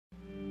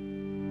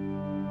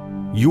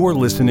You are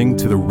listening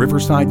to the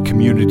Riverside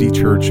Community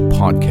Church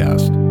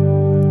podcast.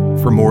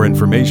 For more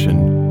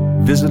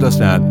information, visit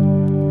us at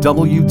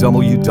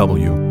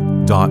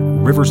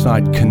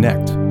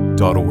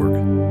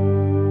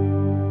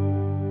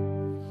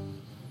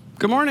www.riversideconnect.org.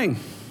 Good morning.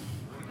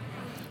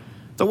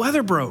 The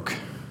weather broke.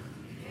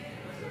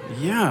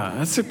 Yeah,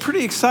 that's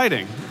pretty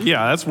exciting.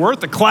 Yeah, that's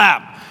worth a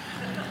clap.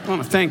 I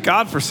want to thank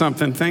God for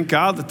something. Thank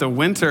God that the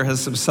winter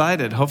has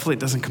subsided. Hopefully it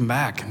doesn't come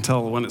back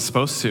until when it's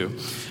supposed to.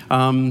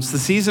 So the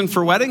season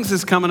for weddings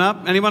is coming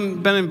up.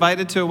 Anyone been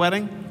invited to a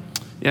wedding?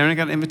 Yeah, anyone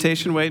got an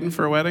invitation waiting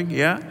for a wedding?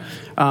 Yeah.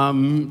 I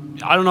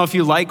don't know if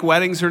you like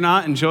weddings or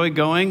not, enjoy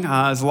going.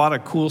 There's a lot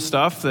of cool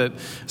stuff that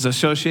is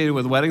associated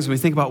with weddings. When we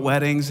think about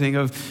weddings, think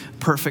of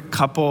perfect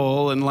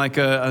couple and like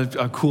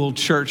a cool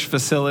church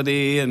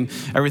facility and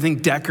everything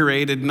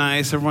decorated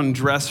nice, everyone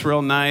dressed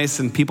real nice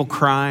and people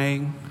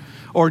crying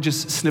or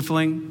just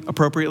sniffling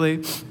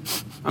appropriately.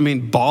 I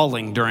mean,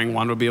 bawling during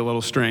one would be a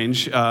little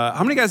strange.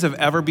 How many guys have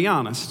ever, be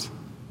honest,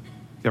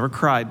 you ever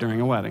cried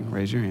during a wedding?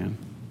 Raise your hand.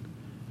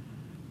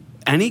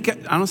 I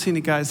don't see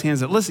any guys'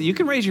 hands up. Listen, you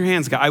can raise your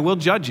hands, guy. I will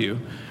judge you,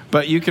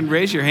 but you can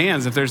raise your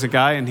hands if there's a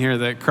guy in here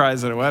that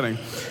cries at a wedding.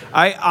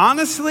 I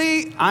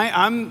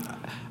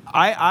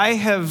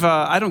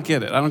don't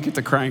get it. I don't get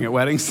the crying at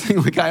weddings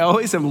thing. Like, I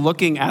always am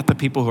looking at the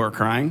people who are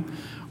crying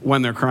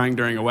when they're crying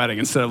during a wedding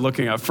instead of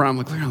looking up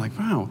front. I'm like,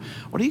 wow,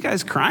 what are you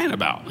guys crying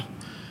about?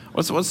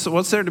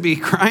 What's there to be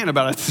crying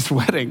about at this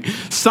wedding?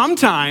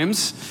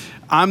 Sometimes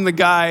I'm the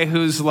guy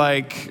who's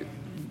like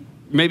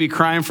maybe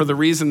crying for the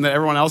reason that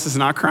everyone else is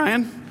not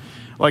crying.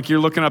 Like you're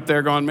looking up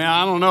there going, man,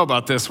 I don't know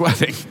about this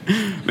wedding.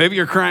 Maybe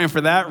you're crying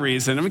for that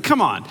reason. I mean, come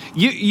on.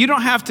 You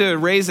don't have to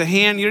raise a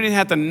hand. You don't even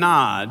have to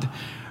nod.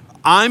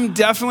 I'm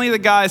definitely the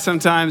guy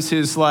sometimes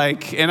who's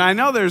like, and I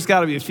know there's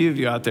got to be a few of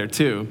you out there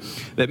too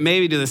that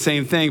maybe do the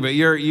same thing, but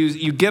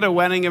you get a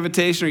wedding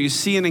invitation or you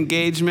see an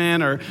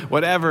engagement or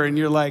whatever, and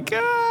you're like,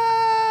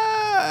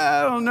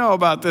 I don't know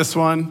about this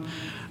one.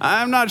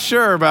 I'm not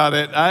sure about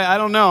it. I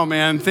don't know,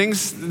 man.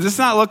 This is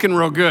not looking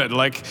real good.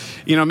 Like,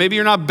 maybe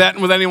you're not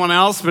betting with anyone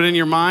else, but in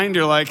your mind,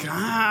 you're like,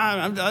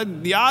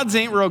 the odds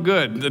ain't real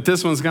good that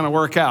this one's going to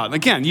work out. And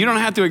again, you don't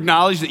have to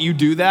acknowledge that you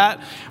do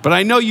that, but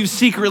I know you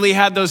secretly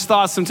had those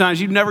thoughts sometimes.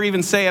 You'd never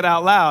even say it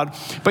out loud,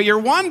 but you're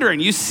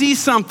wondering. You see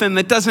something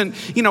that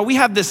doesn't, we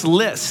have this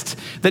list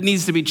that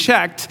needs to be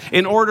checked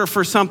in order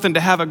for something to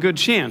have a good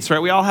chance,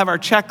 right? We all have our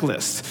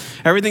checklist.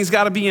 Everything's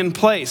got to be in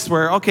place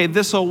where, okay,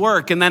 this will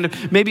work. And then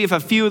maybe if a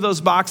few of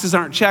those boxes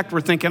aren't checked, we're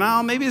thinking,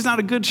 maybe it's not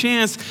a good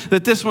chance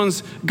that this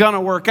one's going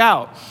to work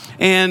out.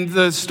 And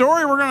the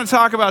story we're going to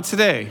talk about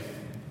today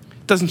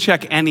doesn't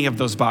check any of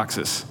those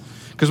boxes.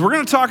 Because we're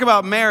going to talk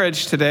about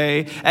marriage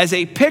today as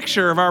a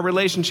picture of our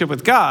relationship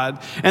with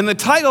God. And the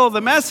title of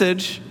the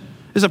message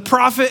is A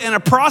Prophet and a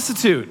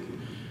Prostitute.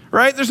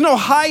 Right? There's no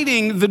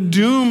hiding the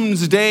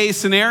doomsday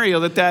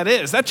scenario that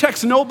is. That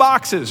checks no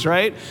boxes,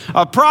 right?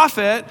 A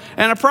prophet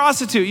and a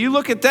prostitute. You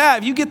look at that.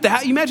 If you get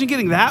that, you imagine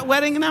getting that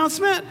wedding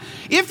announcement?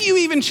 If you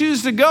even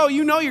choose to go,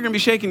 you're going to be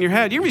shaking your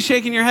head. You're going to be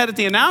shaking your head at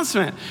the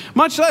announcement,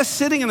 much less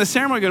sitting in the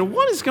ceremony going,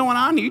 what is going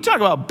on here? You talk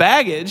about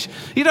baggage.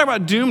 You talk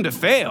about doomed to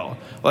fail.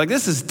 Like,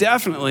 this is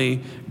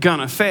definitely going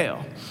to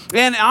fail.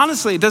 And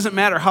honestly, it doesn't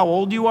matter how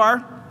old you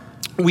are.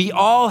 We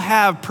all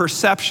have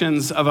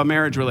perceptions of a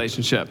marriage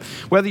relationship.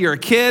 Whether you're a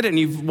kid and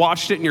you've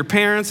watched it in your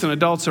parents and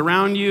adults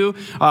around you,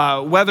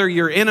 whether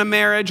you're in a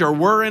marriage or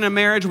we're in a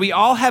marriage, we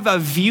all have a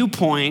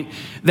viewpoint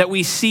that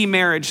we see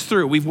marriage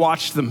through. We've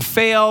watched them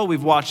fail,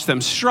 we've watched them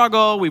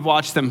struggle, we've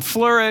watched them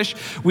flourish,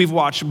 we've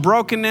watched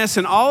brokenness,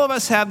 and all of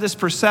us have this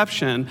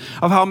perception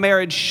of how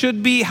marriage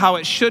should be, how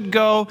it should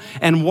go,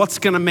 and what's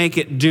going to make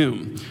it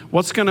doom,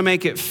 what's going to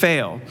make it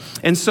fail.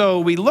 And so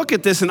we look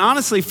at this, and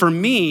honestly, for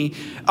me,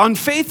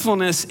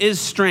 unfaithfulness is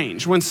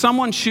strange. When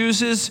someone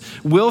chooses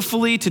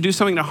willfully to do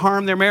something to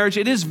harm their marriage,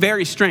 it is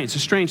very strange. It's a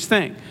strange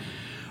thing.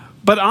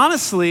 But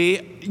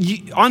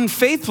honestly,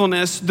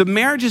 unfaithfulness, the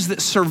marriages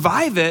that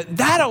survive it,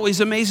 that always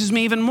amazes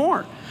me even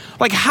more.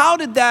 Like, how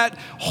did that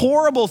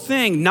horrible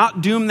thing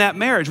not doom that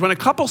marriage? When a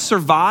couple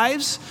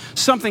survives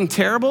something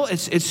terrible,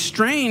 it's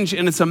strange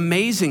and it's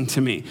amazing to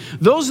me.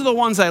 Those are the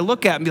ones I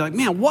look at and be like,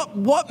 man,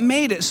 what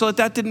made it so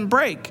that didn't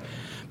break?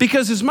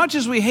 Because as much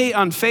as we hate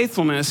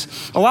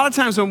unfaithfulness, a lot of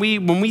times when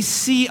we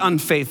see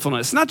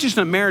unfaithfulness, not just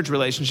in a marriage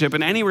relationship,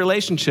 in any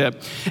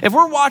relationship, if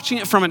we're watching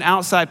it from an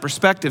outside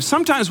perspective,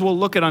 sometimes we'll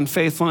look at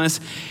unfaithfulness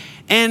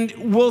and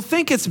we'll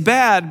think it's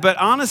bad, but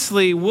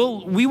honestly,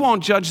 we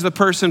won't judge the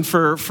person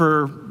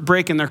for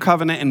breaking their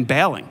covenant and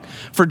bailing,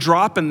 for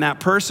dropping that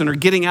person or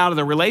getting out of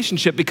the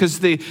relationship because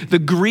the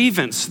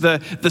grievance, the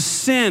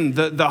sin,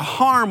 the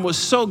harm was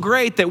so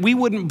great that we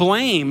wouldn't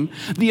blame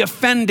the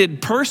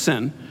offended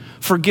person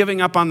for giving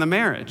up on the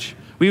marriage.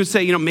 We would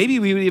say, maybe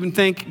we would even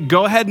think,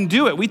 go ahead and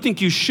do it. We think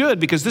you should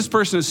because this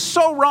person has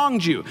so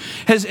wronged you,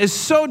 has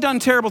so done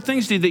terrible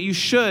things to you that you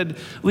should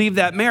leave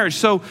that marriage.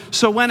 So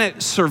when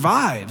it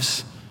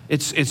survives,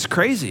 it's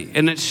crazy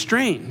and it's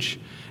strange.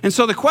 And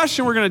so the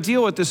question we're going to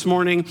deal with this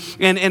morning,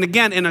 and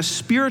again, in a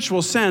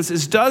spiritual sense,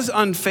 is does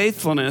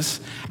unfaithfulness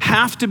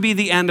have to be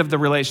the end of the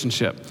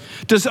relationship?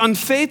 Does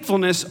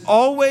unfaithfulness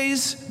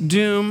always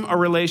doom a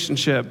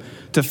relationship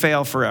to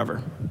fail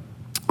forever?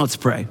 Let's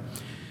pray.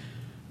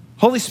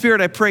 Holy Spirit,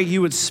 I pray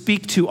you would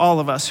speak to all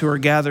of us who are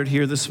gathered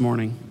here this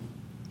morning.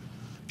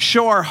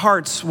 Show our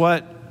hearts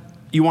what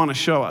you want to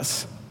show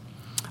us.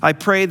 I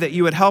pray that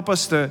you would help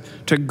us to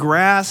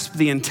grasp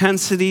the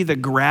intensity, the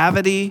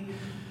gravity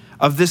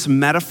of this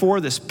metaphor,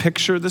 this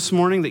picture this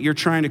morning that you're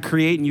trying to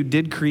create and you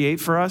did create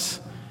for us.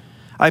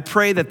 I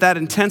pray that that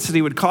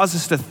intensity would cause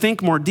us to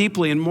think more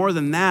deeply, and more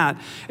than that,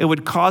 it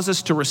would cause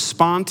us to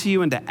respond to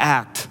you and to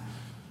act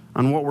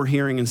on what we're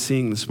hearing and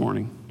seeing this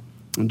morning.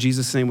 In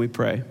Jesus' name we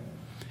pray.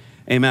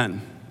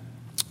 Amen.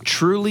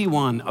 Truly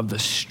one of the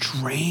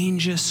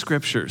strangest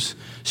scriptures,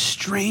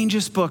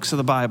 strangest books of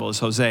the Bible is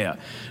Hosea.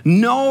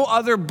 No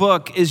other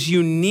book is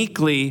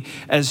uniquely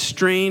as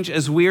strange,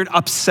 as weird,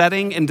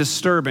 upsetting, and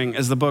disturbing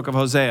as the book of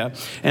Hosea.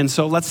 And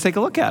so let's take a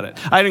look at it.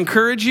 I'd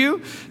encourage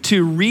you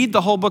to read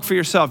the whole book for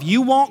yourself.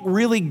 You won't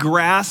really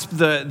grasp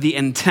the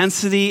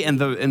intensity and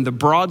the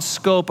broad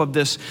scope of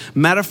this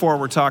metaphor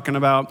we're talking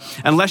about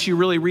unless you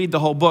really read the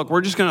whole book.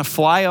 We're just going to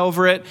fly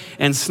over it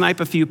and snipe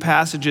a few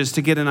passages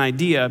to get an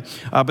idea,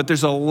 but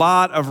there's a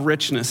lot of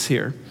richness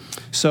here.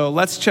 So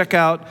let's check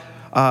out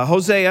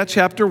Hosea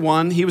chapter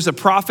 1. He was a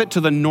prophet to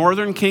the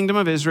northern kingdom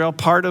of Israel,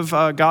 part of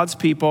God's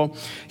people.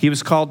 He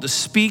was called to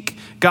speak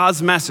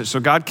God's message. So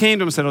God came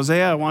to him and said,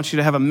 Hosea, I want you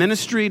to have a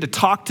ministry to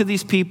talk to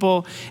these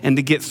people and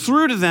to get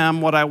through to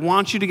them what I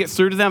want you to get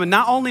through to them. And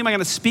not only am I going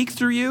to speak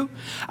through you,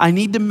 I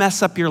need to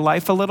mess up your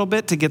life a little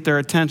bit to get their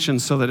attention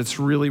so that it's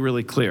really,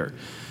 really clear.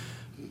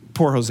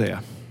 Poor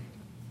Hosea.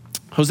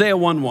 Hosea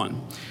 1:1.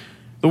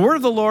 The word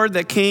of the Lord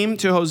that came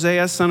to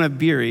Hosea, son of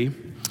Beeri,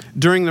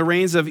 during the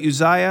reigns of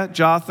Uzziah,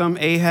 Jotham,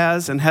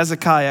 Ahaz, and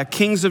Hezekiah,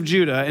 kings of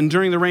Judah, and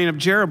during the reign of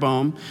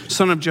Jeroboam,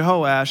 son of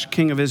Jehoash,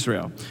 king of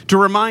Israel, to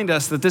remind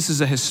us that this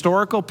is a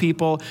historical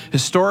people,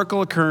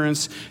 historical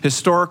occurrence,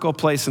 historical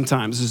place and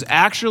time. This is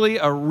actually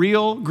a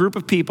real group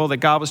of people that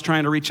God was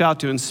trying to reach out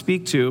to and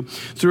speak to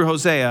through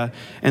Hosea,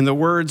 and the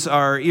words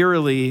are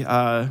eerily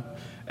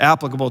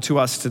applicable to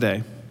us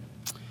today.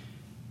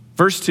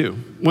 Verse 2,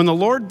 when the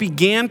Lord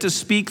began to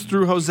speak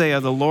through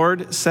Hosea, the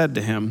Lord said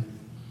to him,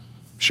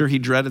 I'm sure he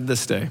dreaded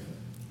this day,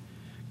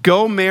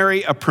 go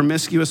marry a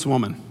promiscuous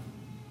woman,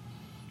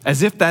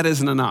 as if that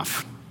isn't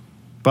enough.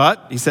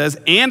 But, he says,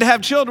 and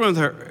have children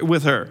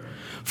with her.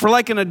 For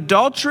like an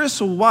adulterous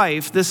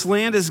wife, this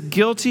land is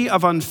guilty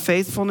of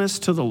unfaithfulness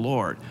to the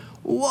Lord.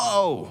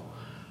 Whoa.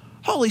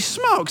 Holy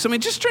smokes. I mean,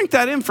 just drink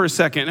that in for a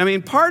second. I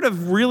mean, part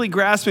of really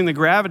grasping the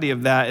gravity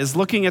of that is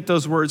looking at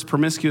those words,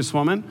 promiscuous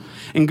woman,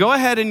 and go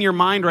ahead in your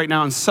mind right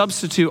now and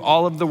substitute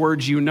all of the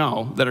words you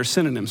know that are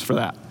synonyms for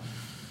that.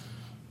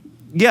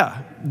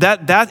 Yeah,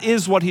 that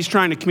is what he's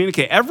trying to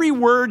communicate. Every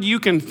word you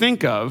can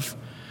think of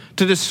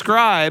to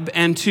describe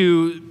and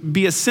to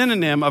be a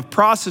synonym of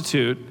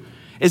prostitute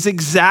is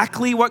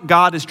exactly what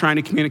God is trying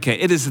to communicate.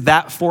 It is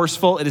that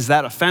forceful, it is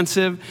that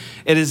offensive,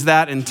 it is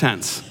that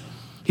intense.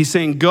 He's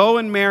saying, go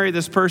and marry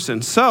this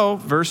person. So,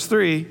 verse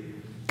 3,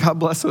 God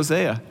bless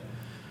Hosea.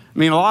 I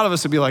mean, a lot of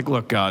us would be like,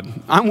 look, God,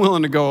 I'm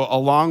willing to go a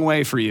long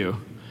way for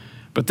you,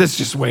 but this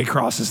just way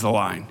crosses the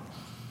line.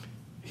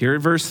 Here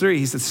at verse 3,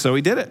 he says, so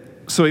he did it.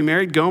 So he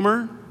married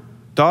Gomer,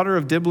 daughter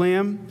of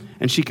Diblaim,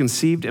 and she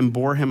conceived and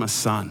bore him a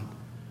son.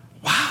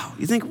 Wow,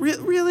 you think,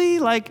 really?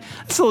 Like,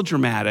 that's a little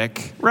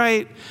dramatic,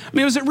 right? I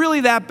mean, was it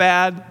really that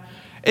bad?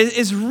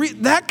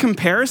 That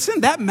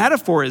comparison, that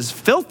metaphor is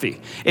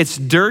filthy. It's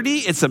dirty,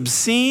 it's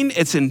obscene,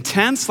 it's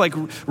intense. Like,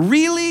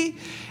 really?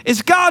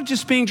 Is God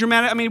just being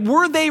dramatic? I mean,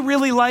 were they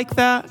really like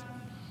that?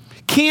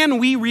 Can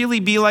we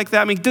really be like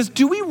that? I mean,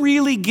 do we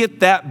really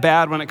get that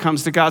bad when it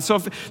comes to God? So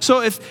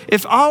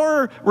if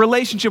our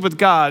relationship with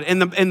God in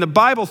the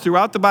Bible,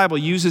 throughout the Bible,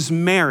 uses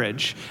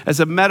marriage as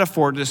a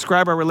metaphor to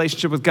describe our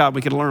relationship with God,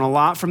 we can learn a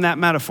lot from that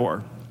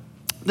metaphor.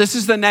 This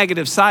is the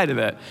negative side of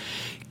it.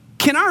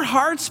 Can our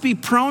hearts be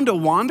prone to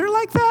wander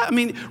like that? I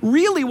mean,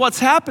 really, what's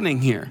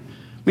happening here?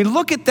 I mean,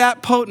 look at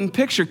that potent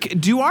picture.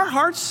 Do our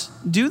hearts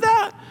do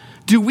that?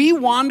 Do we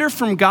wander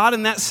from God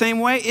in that same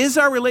way? Is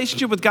our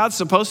relationship with God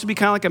supposed to be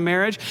kind of like a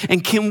marriage?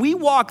 And can we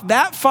walk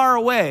that far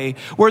away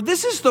where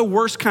this is the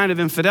worst kind of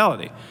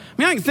infidelity?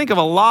 I mean, I can think of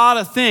a lot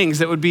of things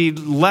that would be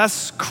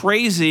less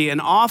crazy and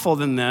awful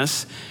than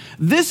this.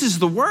 This is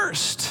the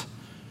worst.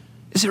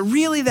 Is it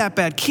really that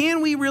bad?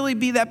 Can we really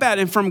be that bad?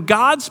 And from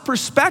God's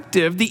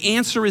perspective, the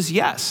answer is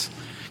yes.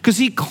 Because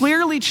he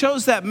clearly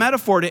chose that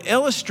metaphor to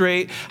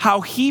illustrate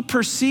how he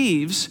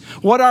perceives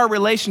what our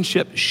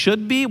relationship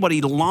should be, what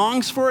he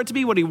longs for it to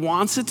be, what he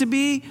wants it to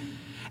be,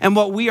 and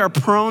what we are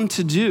prone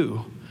to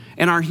do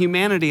in our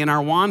humanity and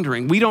our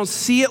wandering. We don't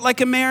see it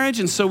like a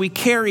marriage, and so we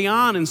carry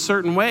on in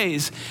certain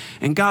ways.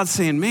 And God's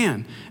saying,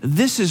 man,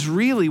 this is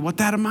really what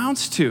that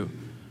amounts to.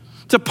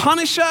 To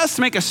punish us,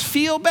 to make us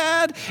feel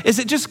bad? Is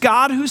it just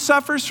God who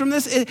suffers from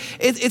this?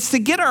 It's to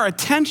get our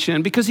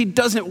attention because he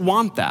doesn't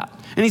want that.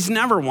 And he's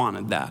never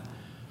wanted that.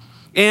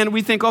 And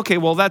we think, okay,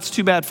 well, that's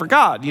too bad for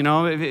God. You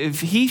know, if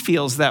he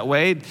feels that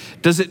way,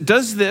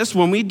 does this,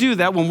 when we do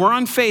that, when we're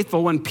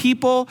unfaithful, when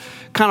people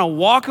kind of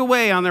walk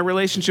away on their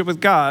relationship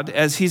with God,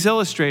 as he's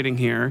illustrating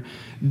here,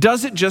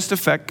 does it just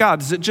affect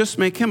God? Does it just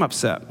make him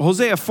upset? Well,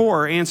 Hosea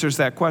 4 answers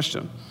that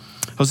question.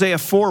 Hosea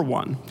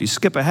 4:1, if you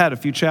skip ahead a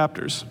few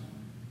chapters.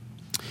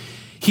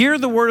 Hear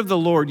the word of the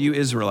Lord, you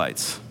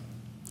Israelites.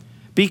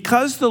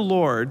 Because the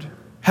Lord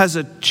has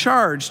a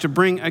charge to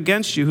bring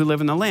against you who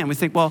live in the land. We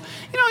think, well,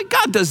 you know,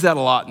 God does that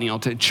a lot, Neil,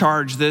 to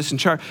charge this and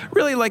charge.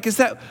 Really, like, is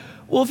that,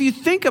 well, if you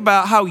think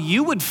about how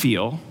you would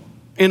feel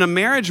in a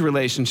marriage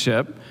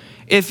relationship,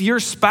 if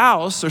your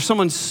spouse or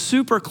someone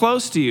super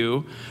close to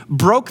you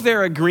broke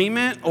their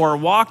agreement or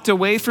walked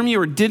away from you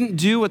or didn't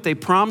do what they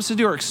promised to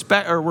do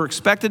or were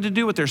expected to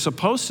do what they're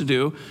supposed to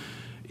do,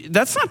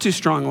 that's not too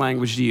strong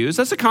language to use.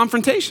 That's a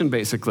confrontation,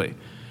 basically.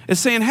 It's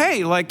saying,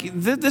 hey, like,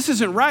 this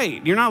isn't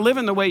right. You're not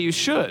living the way you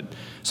should.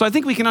 So I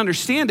think we can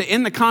understand it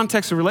in the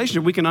context of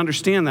relationship. We can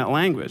understand that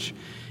language.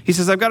 He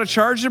says, I've got a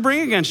charge to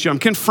bring against you. I'm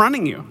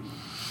confronting you.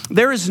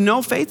 There is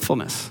no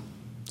faithfulness.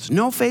 There's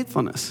no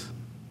faithfulness.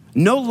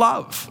 No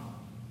love.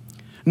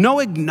 No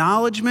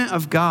acknowledgement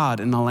of God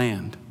in the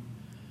land.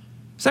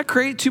 Does that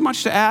create too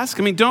much to ask?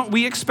 I mean, don't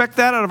we expect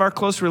that out of our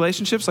close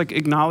relationships? Like,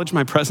 acknowledge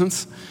my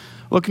presence.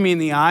 Look me in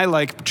the eye,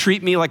 like,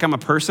 treat me like I'm a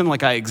person,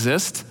 like I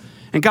exist.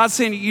 And God's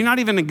saying, you're not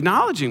even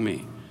acknowledging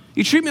me.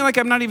 You treat me like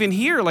I'm not even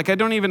here, like I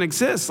don't even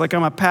exist, like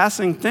I'm a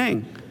passing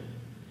thing.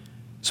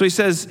 So he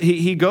says,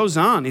 he goes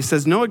on. He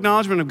says, no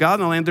acknowledgement of God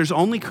in the land. There's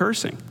only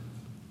cursing,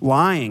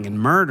 lying and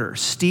murder,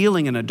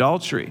 stealing and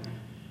adultery.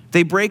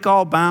 They break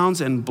all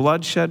bounds and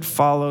bloodshed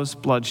follows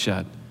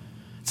bloodshed.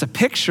 It's a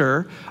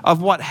picture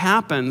of what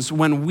happens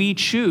when we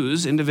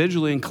choose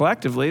individually and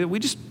collectively. We're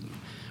just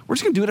going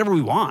to do whatever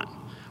we want.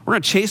 We're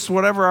going to chase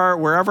wherever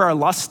our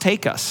lusts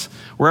take us,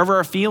 wherever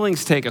our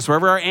feelings take us,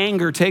 wherever our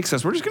anger takes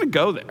us. We're just going to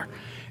go there.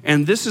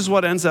 And this is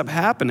what ends up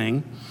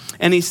happening.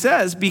 And he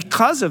says,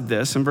 because of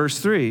this, in verse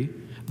 3,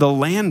 the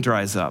land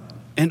dries up,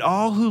 and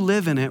all who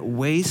live in it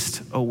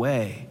waste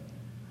away.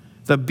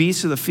 The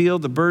beasts of the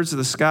field, the birds of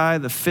the sky,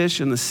 the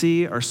fish in the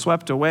sea are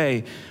swept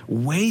away,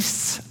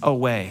 wastes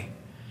away.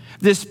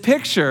 This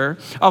picture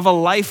of a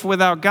life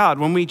without God,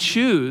 when we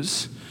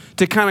choose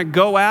to kind of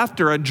go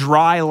after a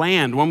dry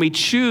land, when we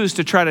choose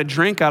to try to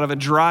drink out of a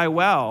dry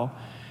well,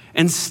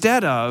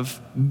 instead of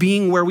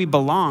being where we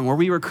belong, where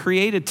we were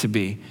created to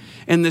be,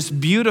 in this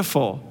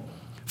beautiful,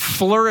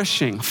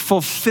 flourishing,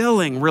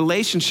 fulfilling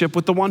relationship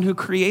with the one who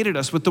created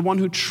us, with the one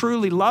who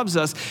truly loves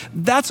us.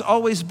 That's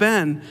always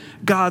been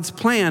God's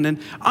plan.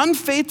 And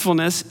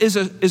unfaithfulness is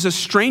a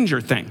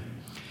stranger thing.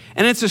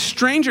 And it's a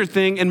stranger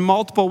thing in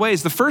multiple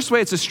ways. The first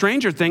way it's a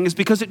stranger thing is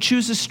because it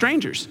chooses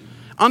strangers.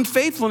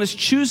 Unfaithfulness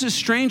chooses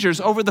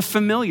strangers over the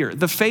familiar,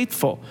 the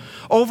faithful,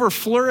 over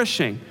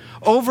flourishing,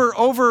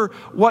 over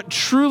what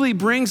truly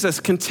brings us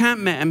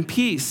contentment and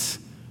peace,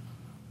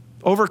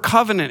 over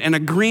covenant and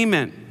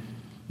agreement,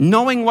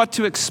 knowing what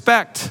to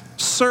expect,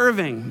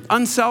 serving,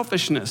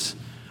 unselfishness.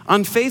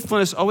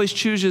 Unfaithfulness always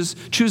chooses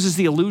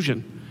the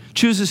illusion,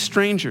 chooses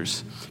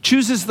strangers,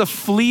 chooses the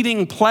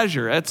fleeting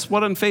pleasure. That's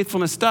what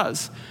unfaithfulness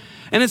does.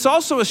 And it's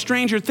also a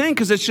stranger thing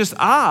because it's just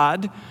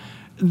odd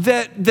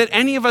that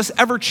any of us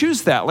ever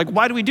choose that. Like,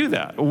 why do we do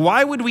that?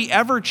 Why would we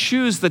ever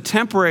choose the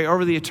temporary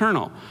over the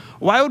eternal?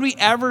 Why would we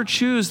ever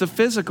choose the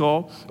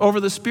physical over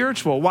the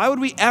spiritual? Why would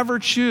we ever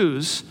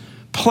choose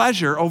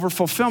pleasure over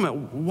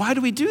fulfillment? Why do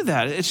we do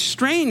that? It's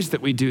strange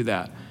that we do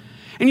that.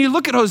 And you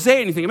look at Hosea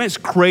and you think, man, it's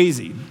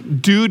crazy.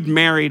 Dude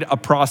married a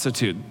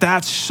prostitute.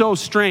 That's so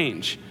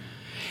strange.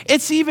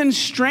 It's even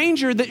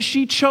stranger that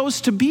she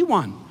chose to be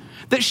one.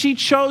 That she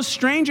chose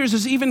strangers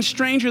is even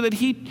stranger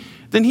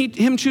than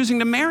him choosing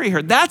to marry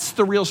her. That's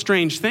the real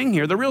strange thing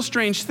here. The real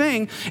strange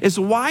thing is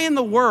why in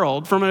the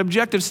world, from an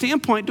objective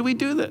standpoint, do we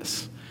do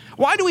this?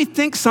 Why do we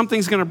think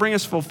something's going to bring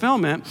us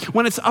fulfillment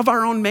when it's of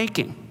our own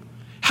making?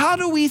 How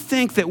do we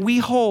think that we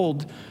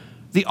hold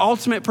the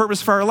ultimate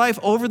purpose for our life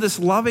over this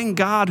loving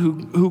God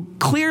who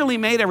clearly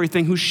made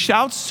everything, who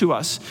shouts to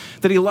us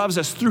that he loves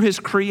us through his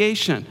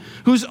creation,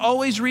 who's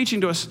always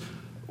reaching to us?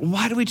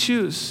 Why do we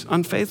choose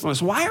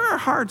unfaithfulness? Why are our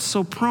hearts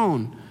so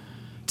prone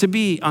to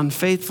be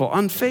unfaithful?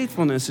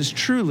 Unfaithfulness is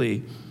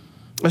truly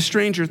a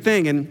stranger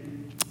thing.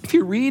 And if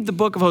you read the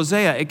book of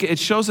Hosea, it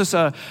shows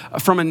us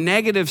from a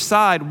negative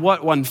side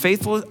what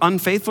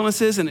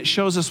unfaithfulness is, and it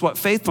shows us what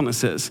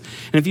faithfulness is.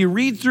 And if you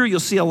read through, you'll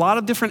see a lot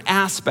of different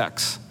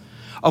aspects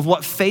of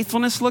what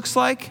faithfulness looks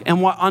like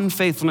and what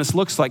unfaithfulness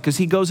looks like, because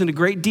he goes into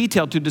great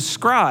detail to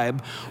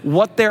describe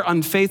what their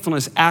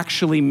unfaithfulness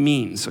actually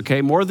means,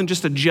 okay? More than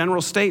just a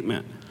general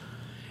statement.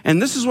 And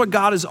this is what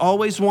God has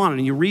always wanted.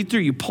 And you read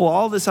through, you pull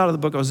all this out of the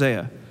book of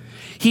Hosea.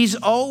 He's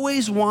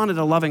always wanted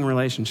a loving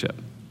relationship.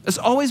 It's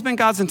always been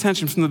God's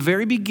intention from the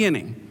very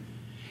beginning.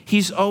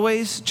 He's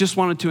always just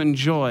wanted to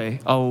enjoy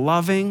a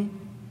loving,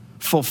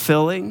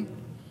 fulfilling,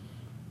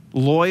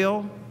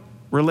 loyal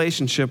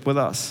relationship with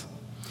us.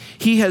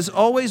 He has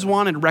always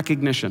wanted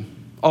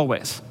recognition,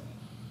 always.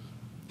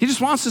 He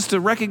just wants us to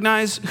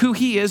recognize who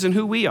he is and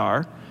who we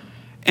are,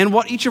 and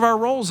what each of our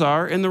roles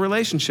are in the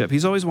relationship.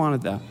 He's always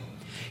wanted that.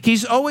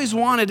 He's always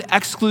wanted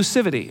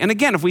exclusivity. And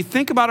again, if we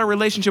think about our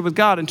relationship with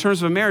God in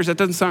terms of a marriage, that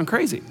doesn't sound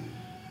crazy,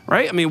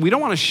 right? I mean, we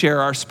don't want to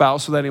share our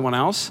spouse with anyone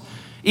else.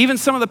 Even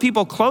some of the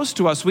people close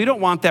to us, we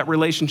don't want that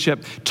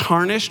relationship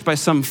tarnished by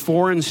some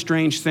foreign,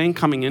 strange thing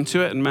coming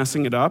into it and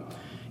messing it up.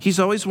 He's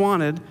always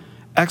wanted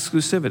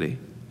exclusivity.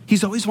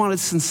 He's always wanted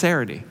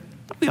sincerity.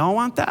 Don't we all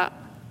want that?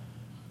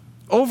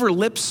 Over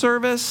lip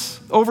service,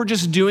 over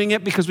just doing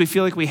it because we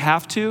feel like we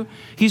have to.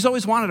 He's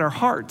always wanted our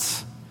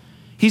hearts.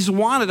 He's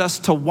wanted us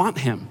to want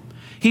him.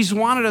 He's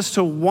wanted us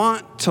to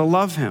want to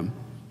love him.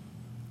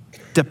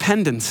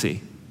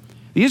 Dependency.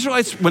 The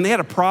Israelites, when they had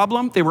a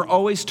problem, they were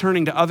always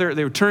turning to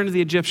they were turning to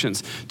the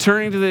Egyptians,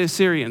 turning to the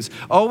Assyrians,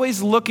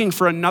 always looking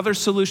for another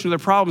solution to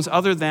their problems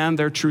other than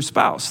their true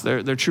spouse,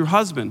 their true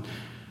husband.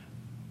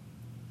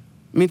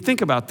 I mean,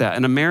 think about that.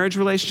 In a marriage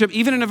relationship,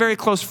 even in a very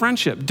close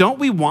friendship, don't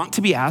we want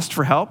to be asked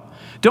for help?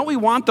 Don't we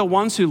want the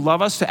ones who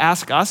love us to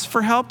ask us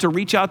for help, to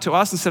reach out to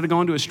us instead of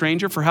going to a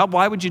stranger for help?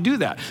 Why would you do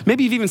that?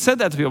 Maybe you've even said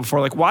that to people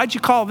before, like, why'd you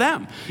call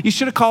them? You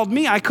should have called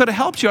me. I could have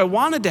helped you. I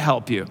wanted to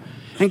help you.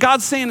 And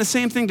God's saying the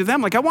same thing to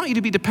them. Like, I want you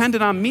to be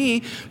dependent on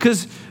me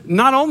because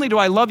not only do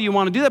I love you and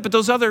want to do that, but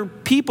those other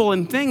people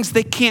and things,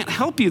 they can't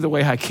help you the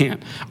way I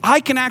can. I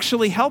can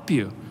actually help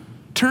you.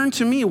 Turn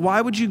to me. Why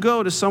would you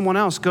go to someone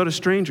else? Go to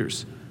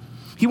strangers.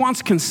 He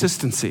wants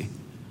consistency.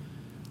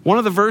 One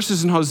of the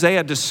verses in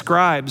Hosea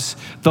describes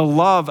the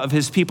love of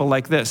his people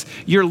like this.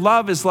 Your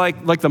love is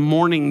like the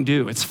morning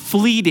dew. It's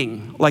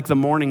fleeting like the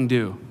morning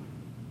dew.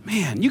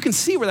 Man, you can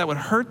see where that would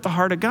hurt the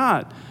heart of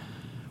God.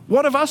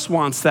 What of us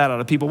wants that out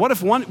of people? What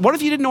if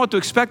you didn't know what to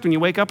expect when you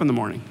wake up in the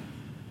morning?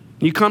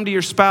 You come to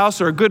your spouse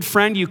or a good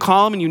friend, you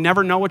call them and you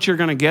never know what you're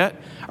going to get.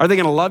 Are they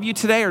going to love you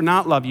today or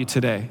not love you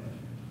today?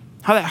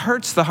 How that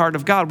hurts the heart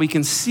of God. We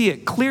can see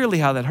it clearly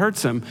how that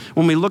hurts him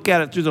when we look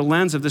at it through the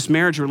lens of this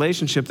marriage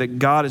relationship that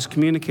God is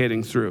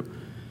communicating through.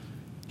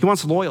 He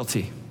wants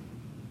loyalty.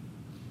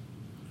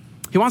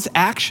 He wants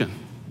action.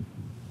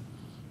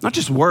 Not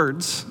just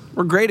words.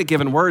 We're great at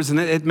giving words, and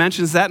it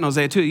mentions that in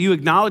Hosea 2. You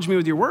acknowledge me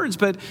with your words,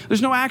 but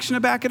there's no action to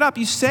back it up.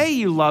 You say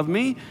you love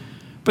me,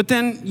 but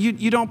then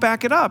you don't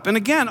back it up. And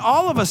again,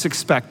 all of us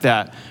expect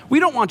that. We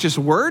don't want just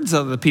words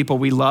of the people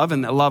we love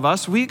and that love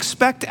us. We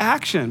expect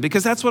action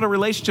because that's what a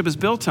relationship is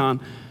built on.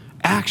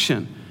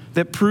 Action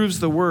that proves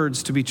the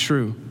words to be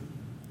true.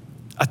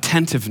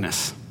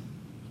 Attentiveness.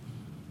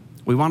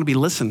 We want to be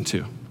listened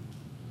to.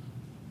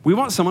 We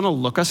want someone to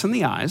look us in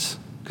the eyes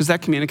because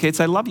that communicates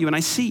I love you and I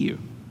see you.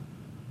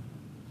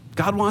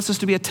 God wants us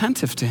to be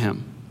attentive to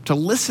him, to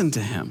listen to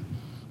him,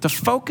 to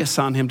focus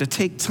on him, to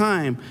take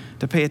time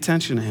to pay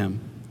attention to him.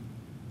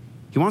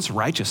 He wants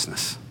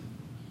righteousness.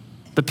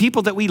 The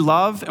people that we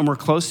love and we're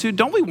close to,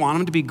 don't we want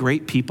them to be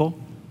great people?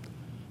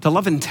 To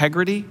love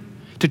integrity,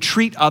 to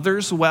treat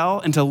others well,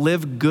 and to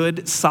live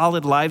good,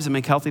 solid lives and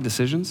make healthy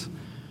decisions?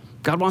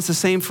 God wants the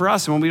same for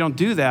us, and when we don't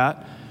do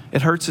that,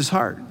 it hurts his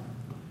heart.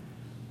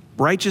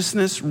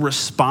 Righteousness,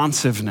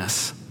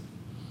 responsiveness.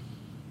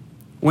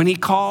 When he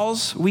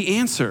calls, we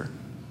answer.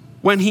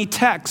 When he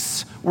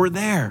texts, we're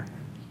there.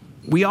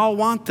 We all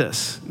want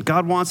this.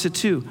 God wants it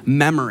too.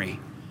 Memory.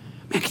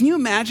 Man, can you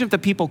imagine if the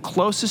people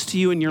closest to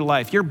you in your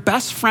life, your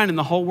best friend in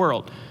the whole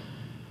world,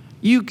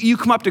 you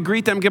come up to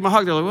greet them, give them a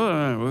hug, they're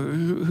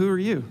like, who are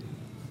you?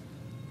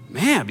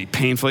 Man, it'd be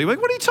painful. You're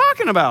like, what are you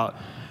talking about?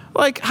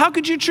 Like, how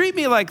could you treat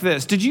me like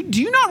this? Do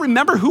you not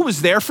remember who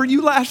was there for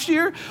you last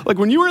year? Like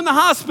when you were in the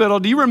hospital,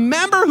 do you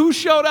remember who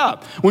showed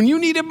up? When you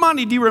needed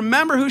money, do you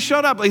remember who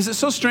showed up? Like, is it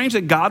so strange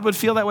that God would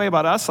feel that way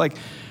about us? Like,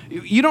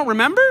 you don't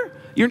remember?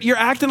 You're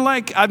acting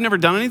like I've never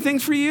done anything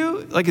for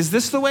you? Like, is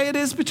this the way it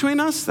is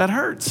between us? That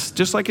hurts,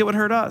 just like it would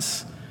hurt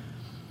us.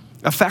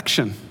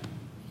 Affection.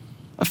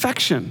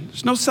 Affection.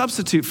 There's no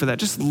substitute for that.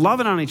 Just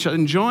loving on each other,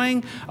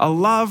 enjoying a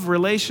love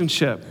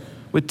relationship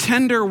with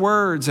tender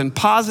words and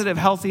positive,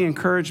 healthy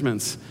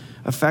encouragements,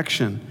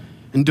 affection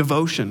and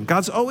devotion.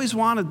 God's always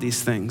wanted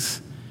these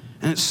things.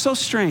 And it's so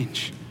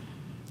strange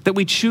that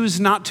we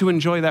choose not to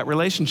enjoy that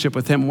relationship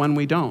with him when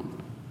we don't.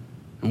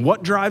 And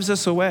what drives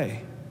us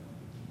away?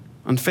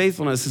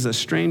 Unfaithfulness is a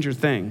stranger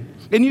thing.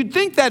 And you'd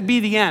think that'd be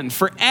the end.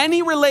 For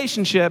any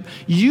relationship,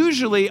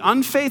 usually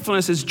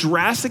unfaithfulness, as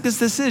drastic as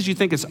this is, you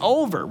think it's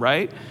over,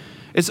 right?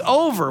 It's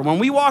over. When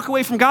we walk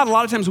away from God, a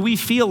lot of times we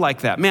feel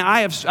like that. Man,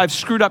 I've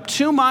screwed up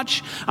too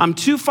much. I'm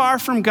too far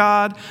from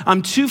God.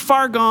 I'm too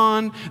far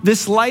gone.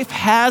 This life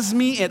has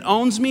me. It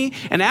owns me.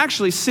 And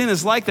actually, sin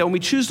is like that. When we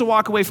choose to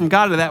walk away from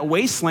God to that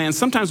wasteland,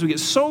 sometimes we get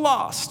so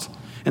lost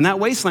in that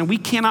wasteland, we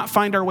cannot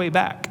find our way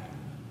back.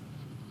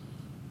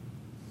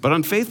 But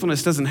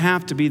unfaithfulness doesn't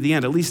have to be the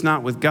end, at least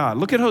not with God.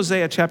 Look at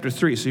Hosea chapter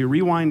 3. So you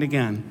rewind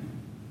again.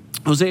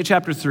 Hosea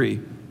chapter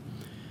 3.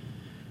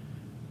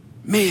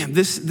 Man,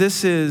 this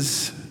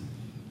is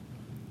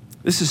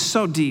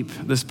so deep,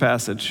 this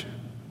passage.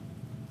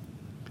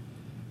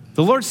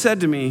 The Lord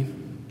said to me,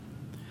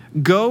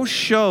 go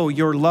show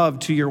your love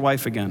to your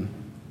wife again.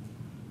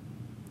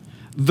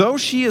 Though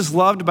she is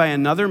loved by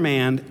another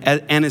man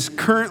and is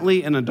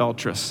currently an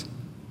adulteress,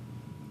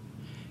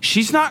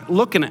 She's not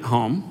looking at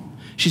home.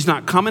 She's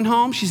not coming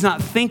home. She's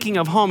not thinking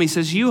of home. He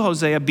says, you,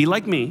 Hosea, be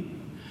like me.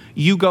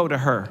 You go to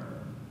her.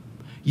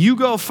 You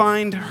go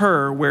find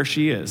her where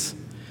she is.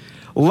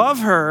 Love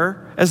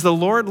her as the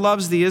Lord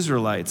loves the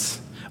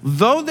Israelites.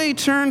 Though they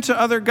turn to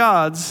other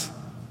gods,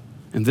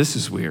 and this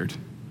is weird,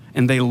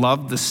 and they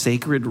love the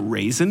sacred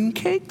raisin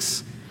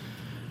cakes?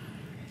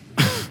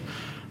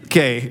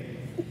 Okay,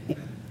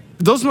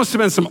 those must have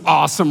been some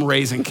awesome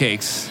raisin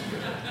cakes.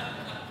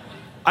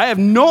 I have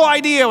no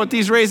idea what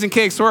these raisin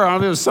cakes were. I don't know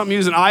if it was something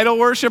using idol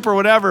worship or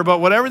whatever,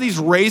 but whatever these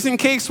raisin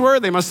cakes were,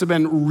 they must have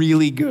been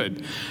really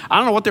good. I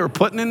don't know what they were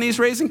putting in these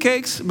raisin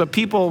cakes, but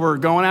people were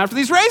going after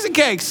these raisin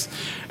cakes,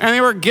 and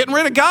they were getting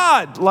rid of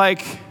God.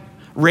 Like,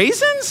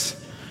 raisins?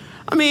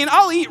 I mean,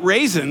 I'll eat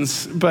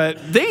raisins,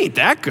 but they ain't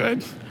that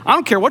good. I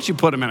don't care what you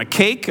put them in, a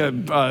cake,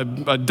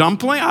 a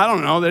dumpling, I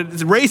don't know.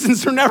 The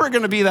raisins are never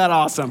going to be that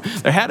awesome.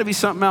 There had to be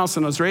something else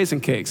in those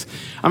raisin cakes.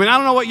 I mean, I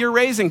don't know what your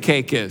raisin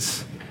cake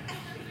is.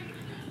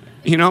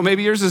 You know,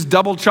 maybe yours is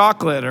double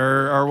chocolate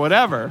or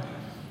whatever.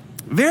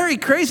 Very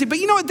crazy. But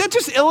you know what? That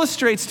just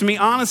illustrates to me,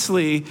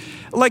 honestly,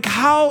 like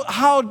how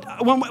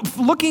when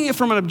looking at it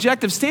from an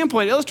objective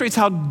standpoint, it illustrates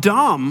how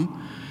dumb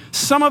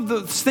some of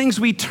the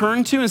things we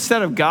turn to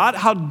instead of God,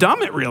 how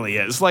dumb it really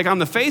is. Like on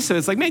the face of it,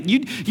 it's like, man,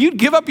 you'd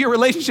give up your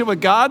relationship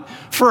with God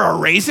for a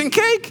raisin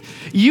cake?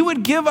 You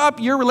would give up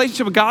your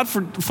relationship with God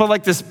for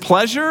like this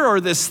pleasure or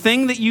this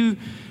thing that you,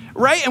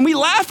 right? And we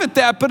laugh at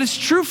that, but it's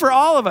true for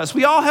all of us.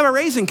 We all have a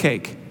raisin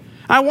cake.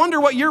 I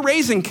wonder what your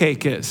raisin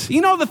cake is.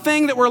 You know, the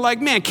thing that we're like,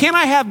 man, can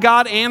I have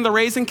God and the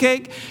raisin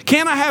cake?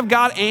 Can I have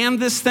God and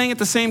this thing at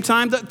the same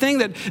time? The thing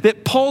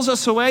that pulls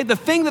us away, the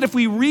thing that if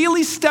we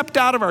really stepped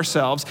out of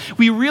ourselves,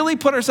 we really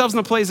put ourselves in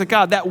the place of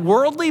God, that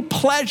worldly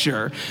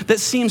pleasure that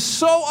seems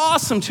so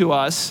awesome to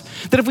us,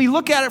 that if we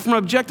look at it from an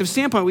objective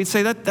standpoint, we'd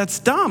say that's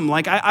dumb.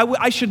 Like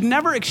I should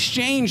never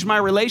exchange my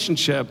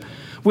relationship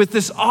with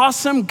this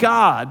awesome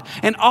God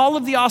and all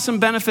of the awesome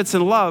benefits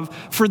and love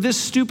for this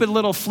stupid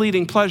little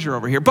fleeting pleasure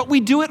over here. But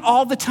we do it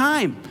all the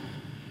time.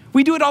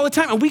 We do it all the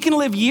time. And we can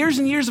live years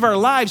and years of our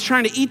lives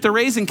trying to eat the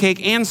raisin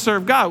cake and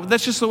serve God.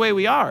 That's just the way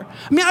we are.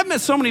 I mean, I've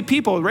met so many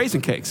people with raisin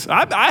cakes.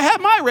 I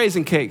have my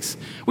raisin cakes.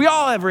 We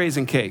all have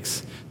raisin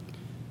cakes.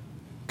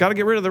 Got to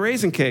get rid of the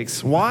raisin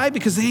cakes. Why?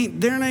 Because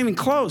they're not even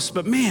close.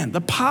 But man,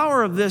 the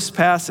power of this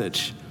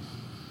passage.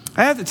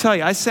 I have to tell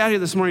you, I sat here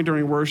this morning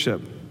during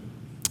worship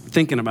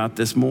thinking about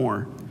this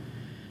more.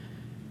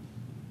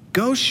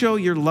 Go show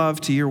your love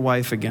to your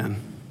wife again.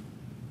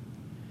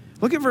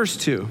 Look at verse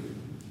 2.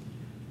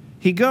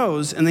 He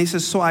goes and he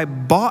says, so I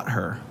bought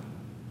her.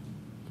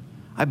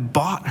 I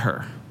bought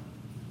her.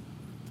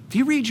 If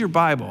you read your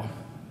Bible,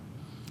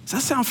 does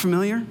that sound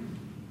familiar?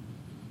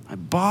 I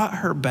bought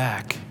her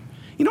back.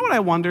 You know what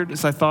I wondered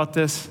as I thought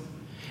this?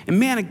 And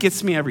man, it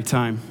gets me every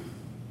time.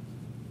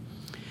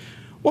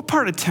 What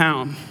part of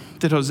town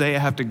did Hosea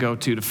have to go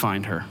to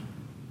find her?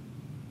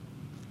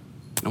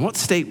 And what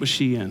state was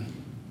she in?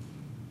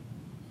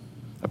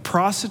 A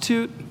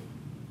prostitute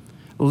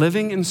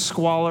living in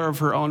squalor of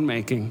her own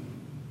making,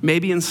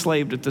 maybe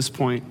enslaved at this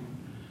point,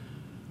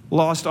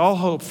 lost all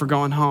hope for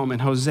going home.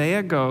 And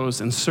Hosea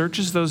goes and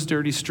searches those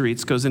dirty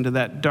streets, goes into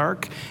that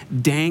dark,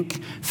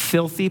 dank,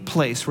 filthy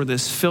place where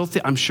this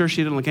filthy, I'm sure she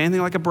didn't look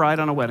anything like a bride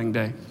on a wedding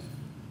day,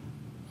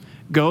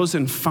 goes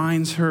and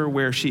finds her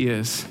where she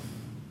is.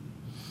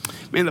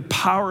 Man, the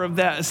power of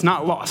that is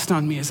not lost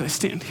on me as I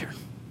stand here.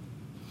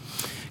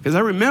 Because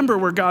I remember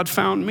where God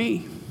found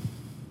me.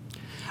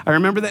 I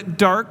remember that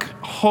dark,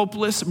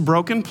 hopeless,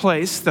 broken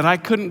place that I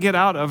couldn't get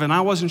out of, and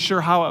I wasn't sure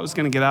how I was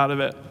going to get out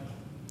of it.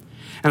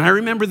 And I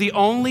remember the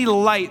only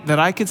light that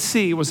I could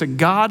see was a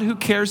God who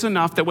cares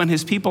enough that when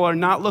his people are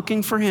not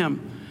looking for him,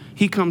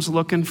 he comes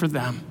looking for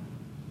them.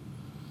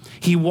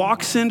 He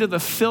walks into the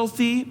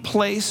filthy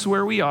place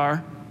where we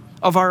are,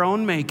 of our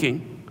own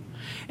making,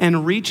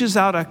 and reaches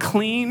out a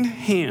clean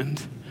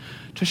hand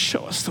to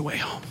show us the way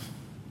home.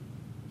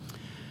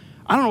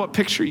 I don't know what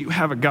picture you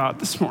have of God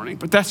this morning,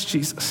 but that's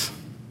Jesus.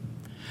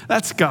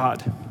 That's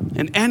God.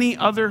 And any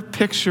other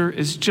picture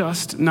is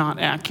just not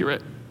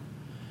accurate.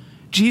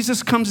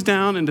 Jesus comes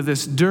down into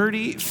this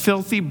dirty,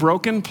 filthy,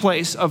 broken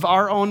place of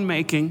our own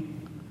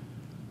making,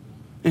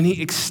 and he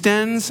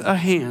extends a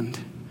hand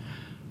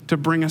to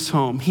bring us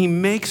home. He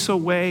makes a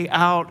way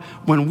out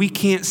when we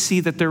can't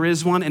see that there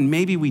is one, and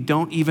maybe we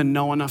don't even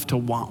know enough to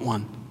want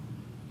one.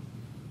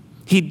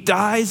 He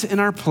dies in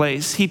our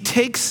place. He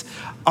takes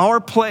our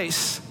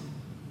place.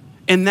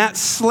 In that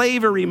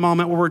slavery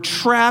moment where we're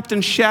trapped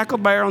and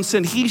shackled by our own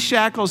sin, he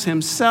shackles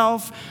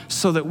himself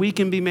so that we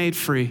can be made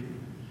free.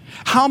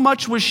 How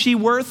much was she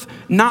worth?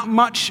 Not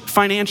much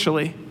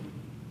financially,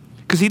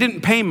 because he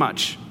didn't pay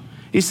much.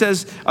 He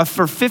says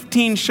for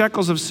 15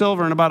 shekels of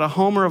silver and about a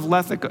homer of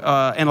lethek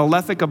and a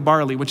lethek of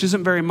barley, which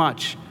isn't very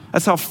much.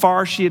 That's how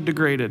far she had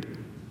degraded.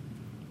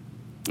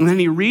 And then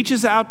he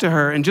reaches out to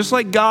her, and just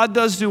like God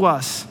does to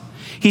us,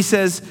 he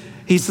says,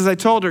 I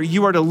told her,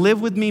 you are to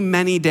live with me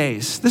many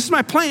days. This is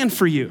my plan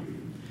for you.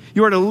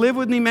 You are to live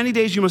with me many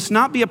days. You must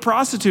not be a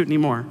prostitute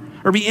anymore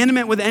or be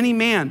intimate with any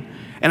man.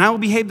 and I will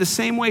behave the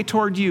same way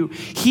toward you.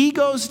 He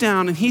goes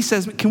down and he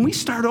says, can we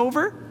start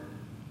over?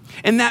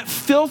 In that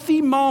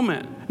filthy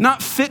moment,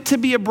 not fit to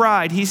be a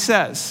bride, he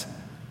says,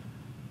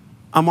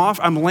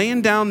 I'm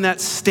laying down that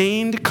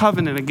stained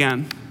covenant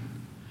again.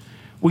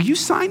 Will you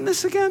sign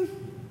this again?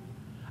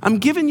 I'm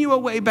giving you a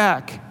way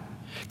back.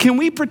 Can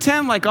we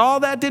pretend like all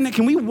that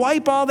can we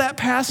wipe all that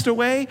past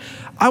away?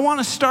 I want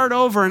to start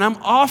over, and I'm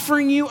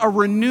offering you a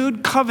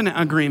renewed covenant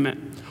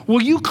agreement.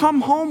 Will you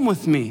come home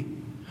with me?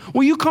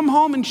 Will you come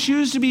home and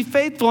choose to be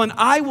faithful, and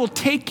I will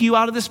take you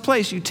out of this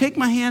place. You take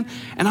my hand,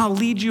 and I'll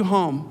lead you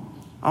home.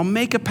 I'll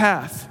make a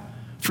path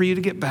for you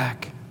to get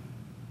back.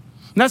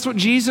 And that's what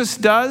Jesus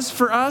does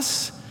for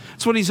us.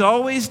 It's what he's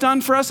always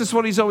done for us. It's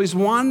what he's always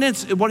wanted.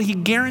 It's what he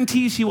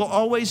guarantees he will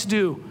always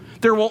do.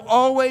 There will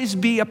always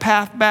be a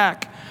path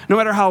back. No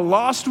matter how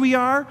lost we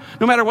are,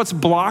 no matter what's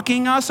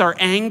blocking us, our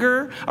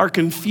anger, our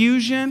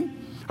confusion,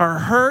 our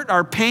hurt,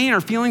 our pain,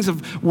 our feelings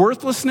of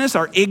worthlessness,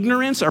 our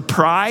ignorance, our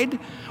pride,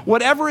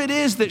 whatever it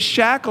is that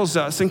shackles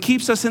us and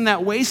keeps us in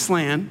that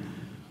wasteland,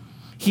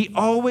 he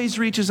always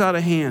reaches out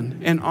a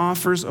hand and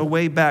offers a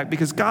way back,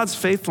 because God's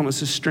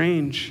faithfulness is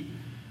strange.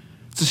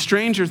 It's a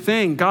stranger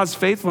thing. God's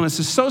faithfulness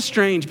is so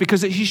strange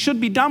because he should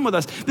be done with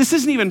us. This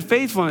isn't even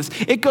faithfulness.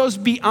 It goes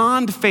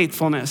beyond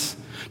faithfulness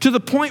to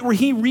the point where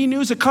he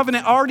renews a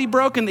covenant already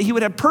broken that he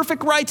would have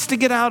perfect rights to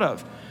get out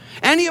of.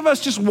 Any of us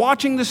just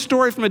watching this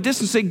story from a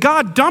distance say,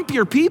 God, dump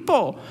your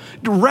people,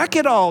 wreck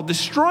it all,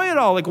 destroy it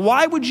all. Like,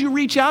 why would you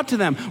reach out to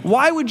them?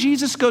 Why would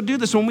Jesus go do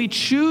this? When we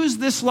choose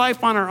this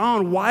life on our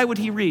own, why would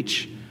he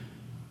reach?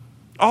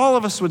 All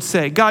of us would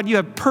say, God, you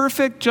have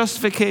perfect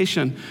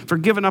justification for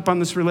giving up on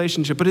this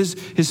relationship, but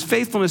his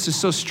faithfulness is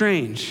so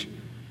strange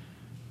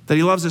that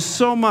he loves us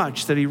so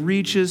much that he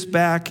reaches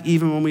back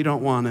even when we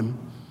don't want him.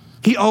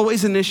 He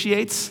always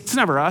initiates. It's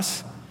never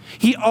us.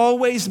 He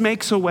always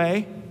makes a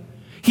way.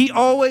 He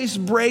always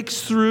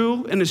breaks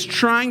through and is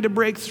trying to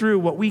break through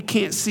what we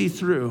can't see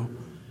through.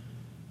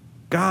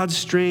 God's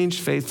strange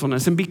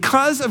faithfulness. And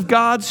because of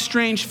God's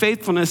strange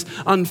faithfulness,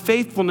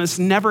 unfaithfulness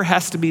never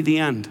has to be the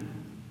end.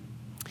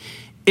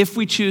 If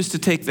we choose to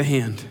take the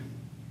hand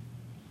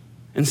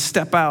and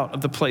step out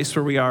of the place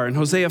where we are. And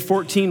Hosea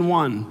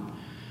 14:1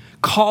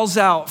 calls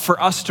out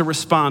for us to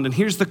respond. And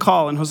here's the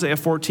call in Hosea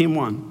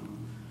 14:1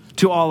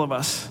 to all of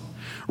us.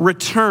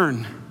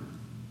 Return,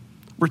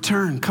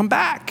 come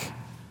back.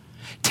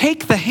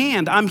 Take the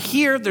hand. I'm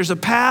here. There's a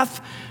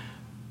path.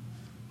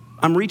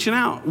 I'm reaching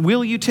out.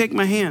 Will you take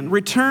my hand?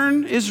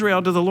 Return,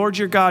 Israel, to the Lord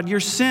your God.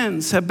 Your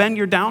sins have been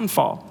your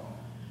downfall.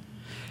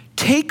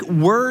 Take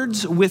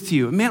words with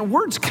you. Man,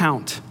 words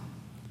count.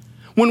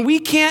 When we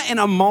can't in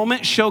a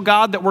moment show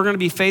God that we're going to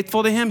be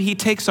faithful to him, he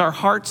takes our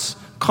heart's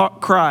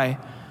cry.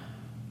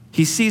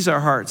 He sees our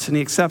hearts and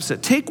he accepts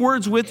it. Take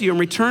words with you and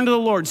return to the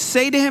Lord.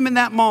 Say to him in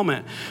that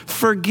moment,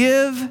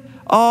 forgive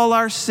all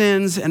our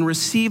sins and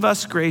receive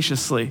us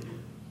graciously,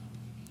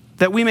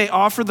 that we may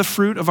offer the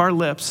fruit of our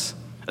lips.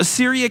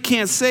 Assyria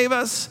can't save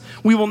us.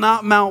 We will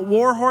not mount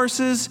war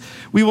horses.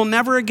 We will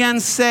never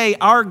again say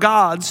our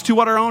gods to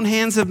what our own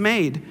hands have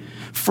made.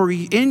 For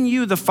in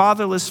you the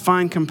fatherless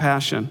find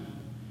compassion.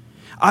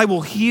 I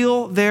will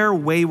heal their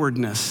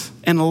waywardness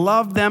and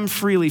love them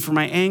freely, for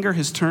my anger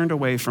has turned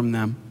away from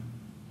them.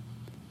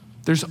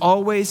 There's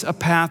always a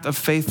path of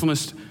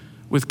faithfulness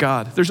with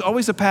God. There's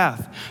always a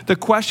path. The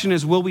question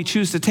is, will we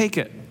choose to take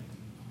it?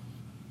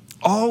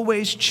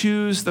 Always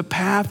choose the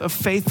path of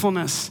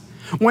faithfulness.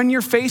 When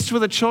you're faced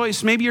with a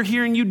choice, maybe you're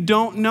here and you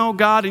don't know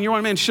God and you're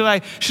wondering, man, should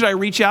I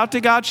reach out to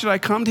God? Should I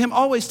come to him?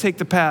 Always take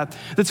the path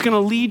that's going to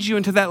lead you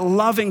into that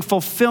loving,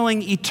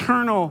 fulfilling,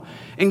 eternal,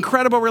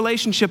 incredible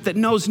relationship that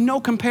knows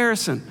no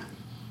comparison.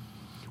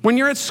 When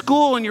you're at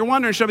school and you're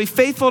wondering, should I be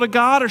faithful to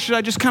God or should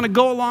I just kind of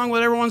go along with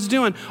what everyone's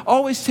doing?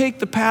 Always take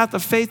the path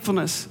of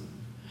faithfulness.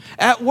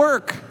 At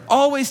work,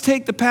 always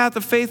take the path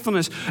of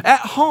faithfulness. At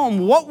home,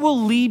 what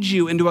will lead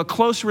you into a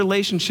close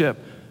relationship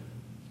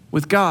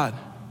with God?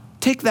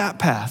 Take that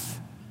path.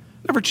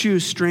 Never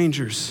choose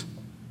strangers.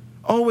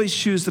 Always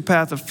choose the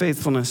path of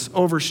faithfulness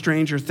over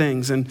stranger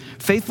things. And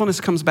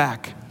faithfulness comes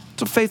back.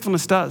 That's what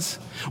faithfulness does.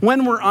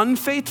 When we're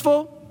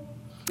unfaithful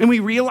and we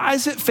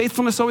realize it,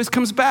 faithfulness always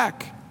comes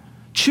back.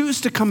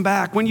 Choose to come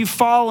back. When you've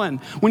fallen,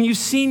 when you've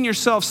seen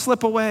yourself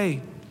slip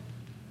away,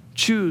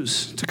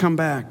 choose to come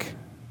back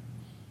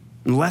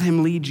and let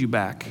him lead you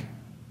back.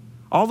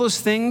 All those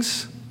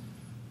things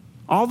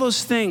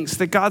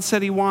that God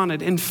said he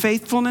wanted in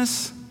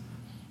faithfulness,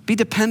 be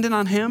dependent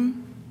on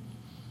him,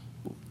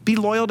 be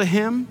loyal to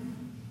him,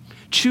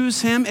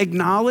 choose him,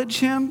 acknowledge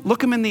him,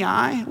 look him in the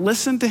eye,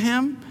 listen to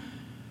him,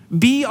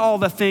 be all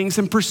the things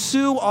and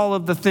pursue all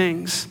of the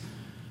things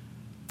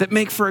that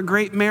make for a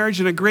great marriage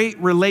and a great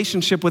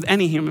relationship with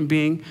any human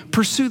being.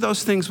 Pursue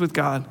those things with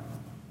God.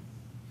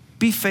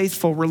 Be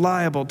faithful,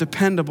 reliable,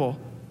 dependable.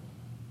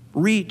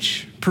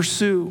 Reach,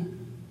 pursue.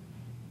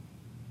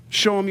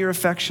 Show him your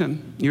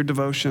affection, your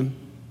devotion.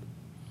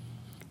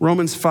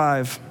 Romans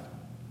 5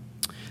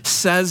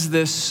 says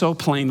this so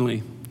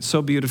plainly,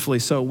 so beautifully.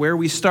 So where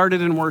we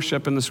started in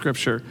worship in the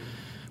scripture,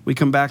 we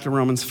come back to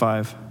Romans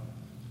 5.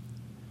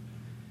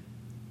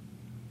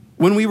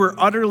 When we were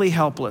utterly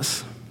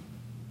helpless,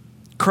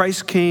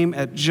 Christ came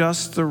at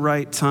just the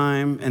right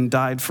time and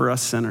died for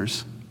us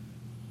sinners.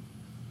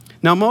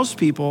 Now, most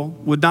people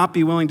would not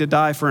be willing to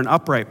die for an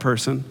upright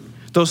person,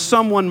 though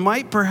someone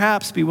might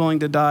perhaps be willing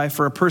to die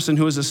for a person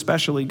who is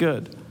especially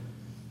good.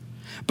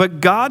 But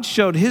God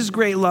showed his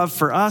great love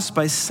for us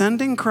by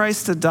sending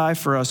Christ to die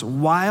for us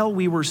while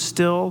we were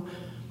still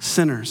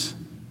sinners.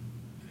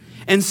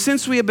 And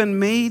since we have been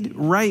made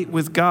right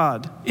with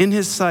God in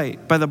his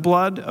sight by the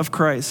blood of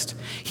Christ,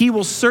 he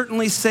will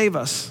certainly save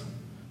us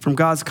from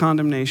God's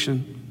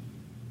condemnation.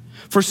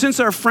 For since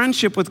our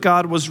friendship with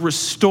God was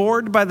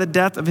restored by the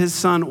death of his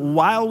Son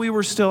while we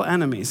were still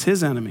enemies,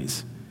 his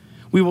enemies,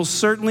 we will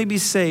certainly be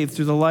saved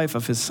through the life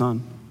of his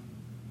Son.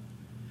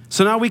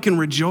 So now we can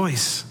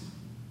rejoice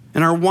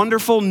in our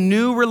wonderful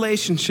new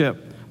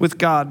relationship with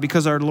God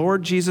because our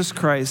Lord Jesus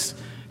Christ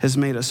has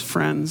made us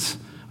friends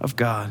of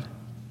God.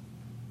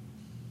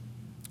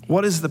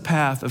 What is the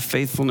path of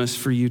faithfulness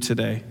for you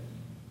today?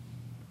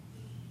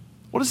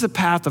 What is the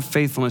path of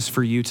faithfulness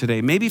for you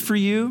today? Maybe for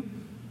you,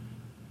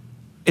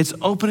 it's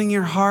opening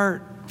your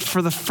heart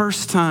for the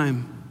first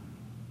time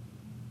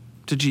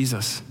to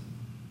Jesus.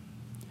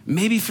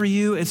 Maybe for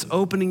you, it's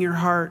opening your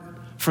heart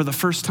for the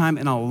first time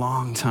in a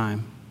long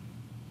time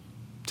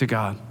to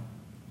God.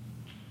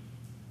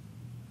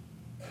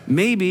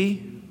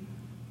 Maybe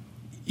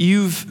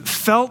you've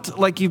felt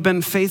like you've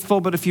been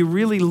faithful, but if you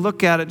really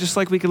look at it, just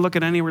like we can look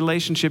at any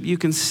relationship, you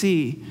can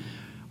see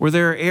where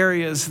there are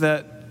areas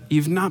that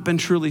you've not been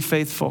truly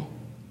faithful,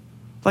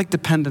 like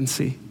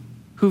dependency.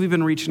 Who have you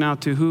been reaching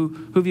out to?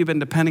 Who have you been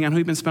depending on? Who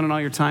have you been spending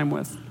all your time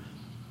with?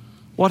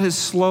 What has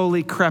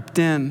slowly crept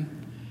in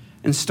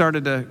and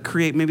started to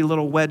create maybe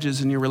little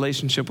wedges in your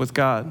relationship with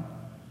God?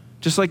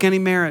 Just like any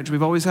marriage,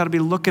 we've always got to be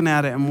looking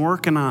at it and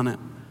working on it.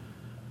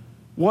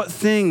 What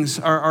things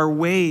are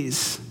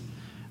ways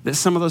that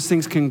some of those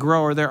things can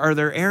grow? Are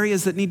there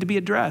areas that need to be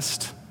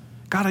addressed?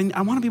 God,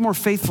 I want to be more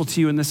faithful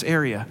to you in this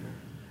area.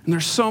 And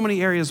there's so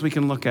many areas we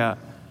can look at.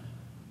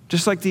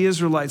 Just like the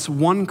Israelites,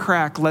 one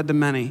crack led to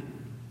many.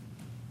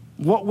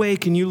 What way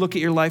can you look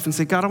at your life and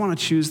say, God, I want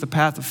to choose the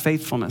path of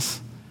faithfulness.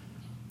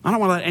 I don't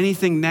want to let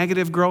anything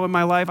negative grow in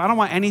my life. I don't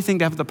want anything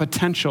to have the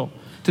potential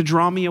to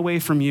draw me away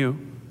from you.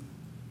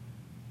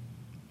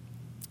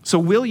 So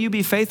will you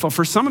be faithful?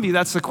 For some of you,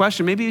 that's the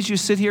question. Maybe as you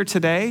sit here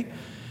today,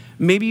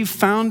 maybe you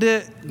found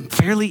it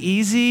fairly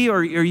easy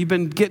or you've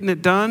been getting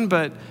it done,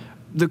 but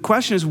the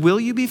question is, will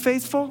you be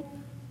faithful?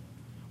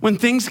 When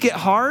things get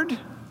hard,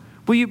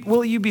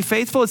 will you be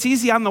faithful? It's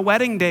easy on the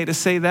wedding day to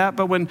say that,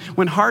 but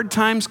when hard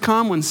times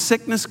come, when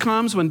sickness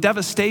comes, when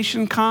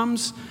devastation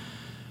comes,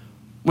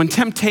 when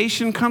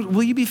temptation comes,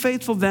 will you be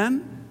faithful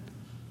then?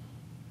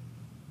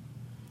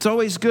 It's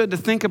always good to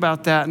think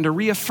about that and to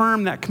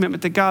reaffirm that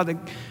commitment to God, that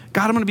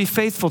God, I'm going to be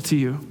faithful to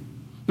you,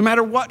 no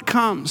matter what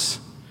comes.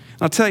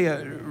 I'll tell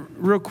you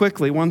real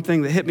quickly, one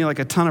thing that hit me like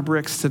a ton of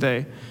bricks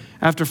today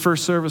after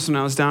first service when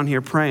I was down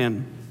here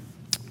praying,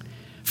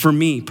 for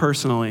me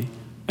personally,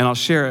 and I'll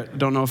share it. I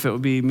don't know if it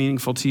would be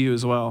meaningful to you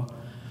as well.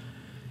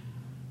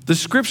 The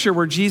scripture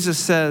where Jesus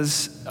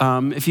says,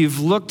 if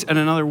you've looked at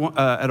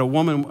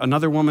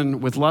another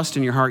woman with lust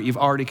in your heart, you've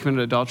already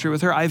committed adultery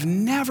with her. I've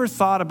never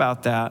thought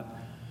about that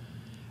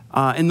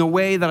in the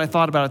way that I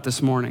thought about it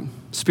this morning,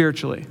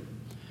 spiritually.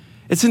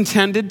 It's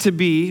intended to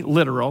be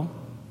literal.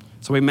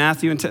 It's the way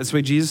it's the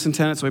way Jesus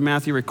intended, it's the way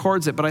Matthew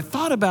records it. But I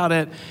thought about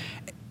it,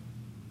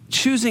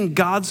 choosing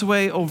God's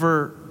way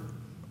over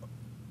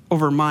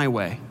my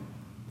way.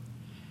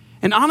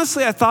 And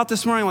honestly, I thought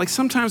this morning, like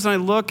sometimes when I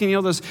look and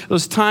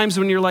those times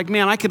when you're like,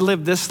 man, I could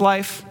live this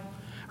life,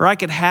 or I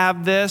could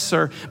have this,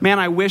 or man,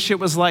 I wish it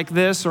was like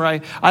this, or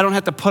I don't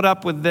have to put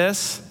up with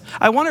this.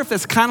 I wonder if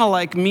that's kind of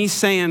like me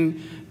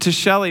saying to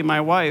Shelly,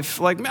 my wife,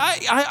 like,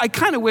 I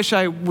kind of wish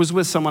I was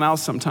with someone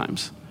else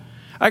sometimes.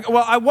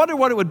 I wonder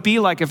what it would be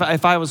like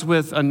if I was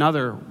with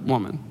another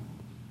woman.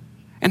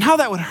 And how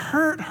that would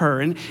hurt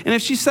her. And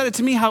if she said it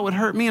to me, how it would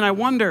hurt me. And I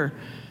wonder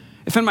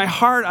if in my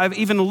heart I've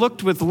even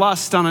looked with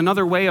lust on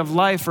another way of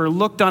life or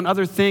looked on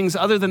other things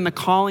other than the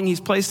calling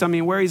he's placed on me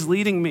and where he's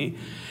leading me.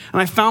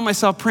 And I found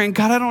myself praying,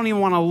 God, I don't even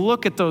want to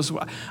look at those.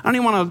 I don't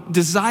even want to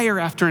desire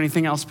after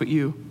anything else but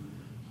you.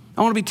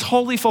 I want to be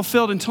totally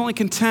fulfilled and totally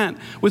content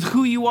with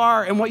who you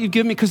are and what you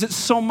give me because it's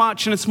so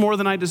much and it's more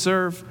than I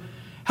deserve.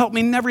 Help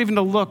me never even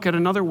to look at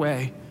another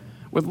way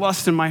with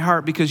lust in my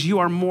heart because you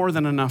are more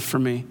than enough for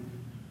me.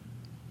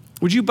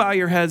 Would you bow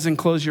your heads and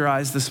close your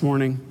eyes this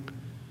morning?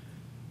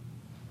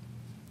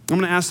 I'm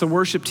going to ask the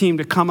worship team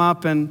to come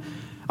up, and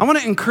I want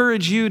to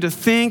encourage you to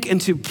think and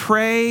to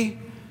pray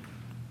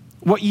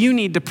what you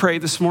need to pray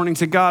this morning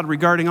to God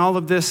regarding all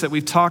of this that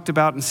we've talked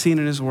about and seen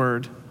in his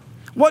word.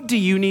 What do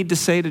you need to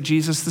say to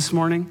Jesus this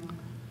morning?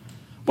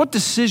 What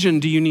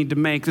decision do you need to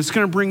make that's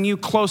going to bring you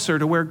closer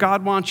to where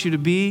God wants you to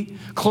be,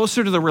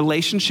 closer to the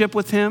relationship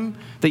with him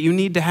that you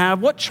need to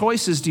have? What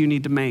choices do you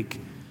need to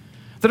make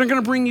that are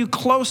going to bring you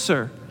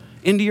closer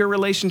into your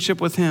relationship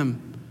with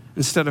him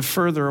instead of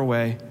further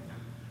away?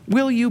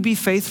 Will you be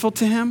faithful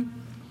to him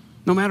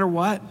no matter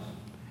what?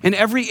 in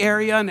every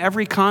area, in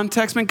every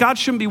context. Man, God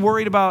shouldn't be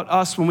worried about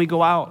us when we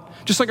go out.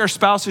 Just like our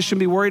spouses shouldn't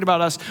be worried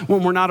about us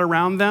when we're not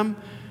around them.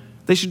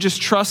 They should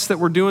just trust that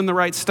we're doing the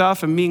right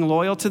stuff and being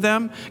loyal to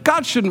them.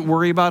 God shouldn't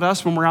worry about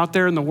us when we're out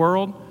there in the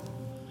world.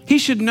 He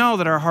should know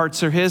that our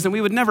hearts are his, and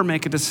we would never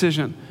make a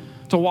decision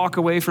to walk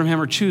away from him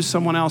or choose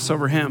someone else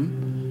over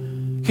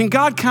him. Can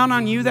God count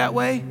on you that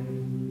way?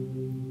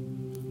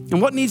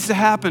 And what needs to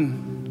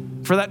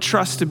happen for that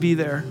trust to be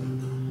there?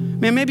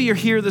 Man, maybe you're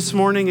here this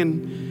morning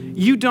and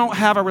you don't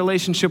have a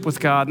relationship with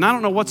God. And I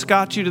don't know what's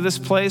got you to this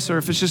place or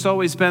if it's just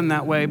always been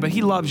that way, but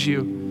he loves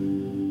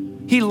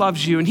you. He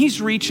loves you and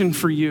he's reaching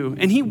for you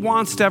and he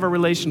wants to have a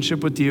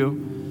relationship with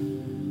you.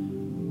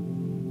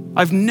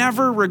 I've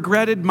never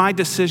regretted my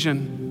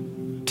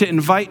decision to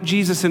invite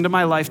Jesus into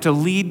my life, to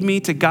lead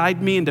me, to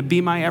guide me, and to be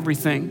my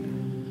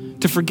everything,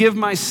 to forgive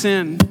my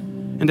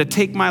sin and to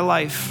take my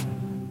life.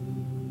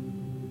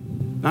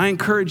 And I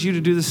encourage you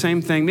to do the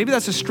same thing. Maybe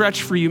that's a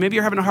stretch for you. Maybe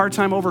you're having a hard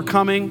time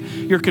overcoming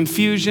your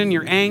confusion,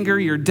 your anger,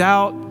 your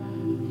doubt.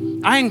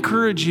 I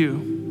encourage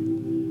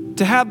you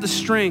to have the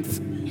strength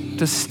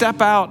to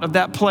step out of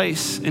that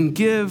place and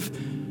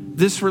give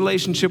this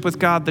relationship with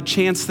God the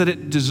chance that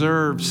it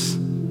deserves,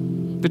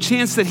 the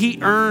chance that he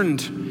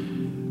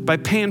earned by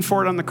paying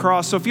for it on the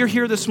cross. So if you're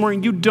here this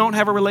morning, you don't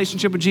have a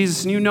relationship with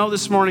Jesus, and you know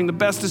this morning the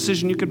best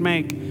decision you could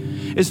make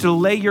is to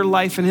lay your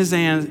life in his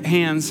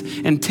hands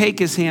and take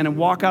his hand and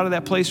walk out of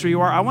that place where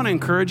you are. I want to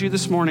encourage you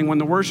this morning when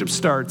the worship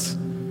starts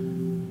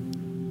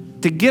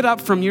to get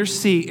up from your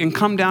seat and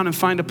come down and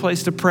find a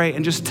place to pray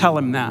and just tell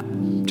him that.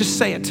 Just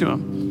say it to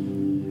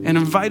him and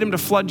invite him to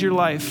flood your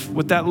life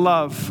with that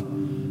love.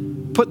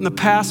 Putting the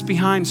past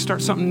behind,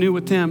 start something new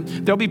with him.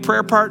 There'll be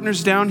prayer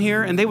partners down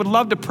here and they would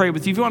love to pray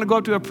with you. If you want to go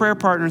up to a prayer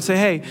partner and say,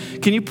 hey,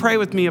 can you pray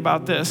with me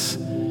about this?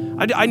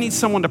 I need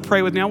someone to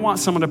pray with me. I want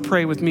someone to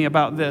pray with me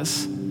about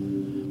this.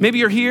 Maybe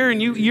you're here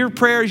and your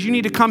prayer is you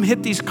need to come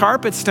hit these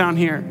carpets down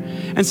here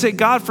and say,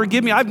 God,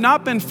 forgive me. I've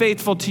not been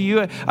faithful to you.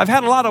 I've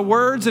had a lot of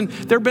words and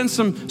there have been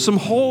some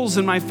holes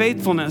in my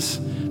faithfulness.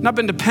 Not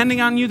been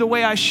depending on you the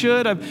way I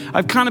should.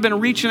 I've kind of been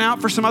reaching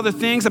out for some other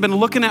things. I've been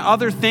looking at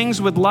other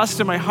things with lust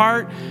in my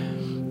heart.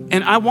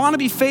 And I want to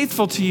be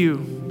faithful to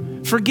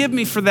you. Forgive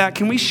me for that.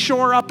 Can we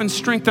shore up and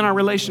strengthen our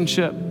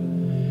relationship?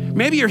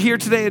 Maybe you're here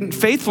today and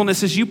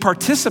faithfulness is you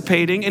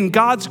participating in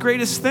God's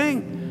greatest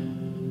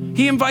thing.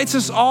 He invites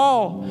us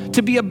all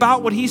to be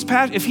about what he's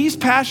passionate. If he's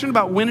passionate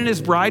about winning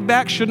his bride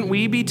back, shouldn't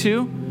we be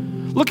too?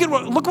 Look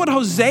what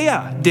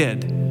Hosea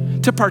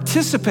did to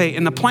participate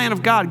in the plan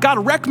of God.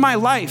 God, wreck my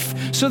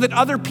life so that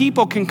other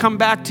people can come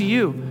back to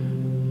you.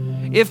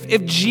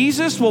 If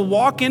Jesus will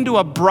walk into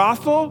a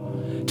brothel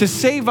to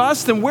save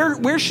us, then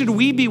where should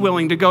we be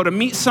willing to go to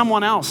meet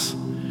someone else?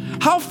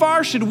 How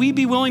far should we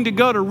be willing to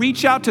go to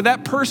reach out to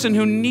that person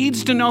who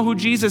needs to know who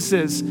Jesus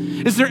is?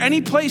 Is there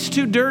any place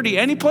too dirty?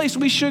 Any place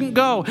we shouldn't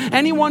go?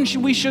 Anyone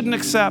we shouldn't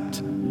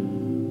accept?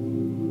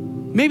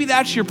 Maybe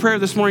that's your prayer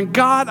this morning.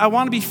 God, I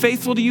want to be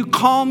faithful to you.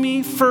 Call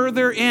me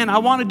further in. I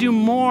want to do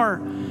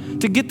more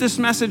to get this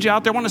message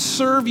out there. I want to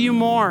serve you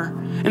more.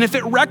 And if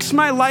it wrecks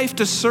my life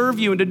to serve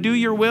you and to do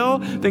your will,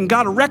 then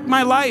God, wreck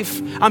my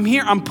life. I'm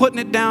here. I'm putting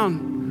it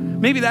down.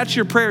 Maybe that's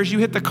your prayer as you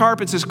hit the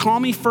carpet. It says, call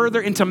me further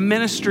into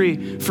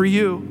ministry for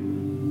you.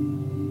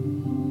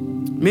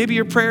 Maybe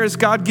your prayer is,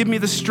 God, give me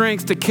the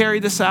strength to carry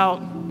this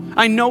out.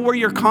 I know where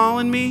you're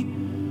calling me.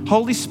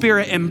 Holy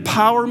Spirit,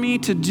 empower me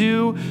to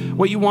do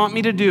what you want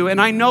me to do. And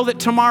I know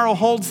that tomorrow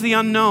holds the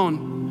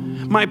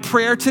unknown. My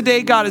prayer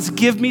today, God, is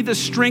give me the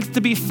strength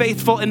to be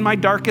faithful in my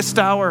darkest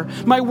hour,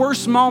 my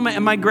worst moment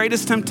and my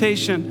greatest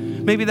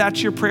temptation. Maybe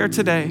that's your prayer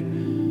today.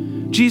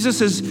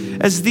 Jesus,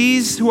 as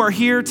these who are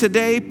here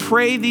today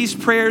pray these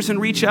prayers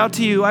and reach out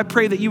to you, I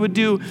pray that you would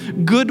do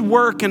good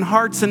work in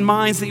hearts and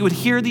minds, that you would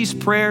hear these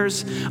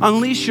prayers,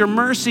 unleash your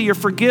mercy, your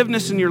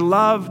forgiveness, and your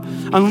love,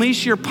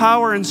 unleash your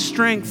power and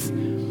strength.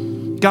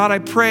 God, I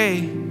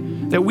pray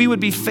that we would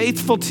be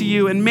faithful to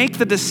you and make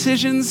the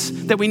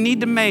decisions that we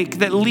need to make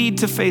that lead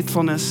to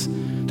faithfulness,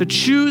 to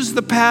choose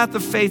the path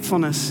of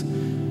faithfulness.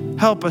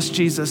 Help us,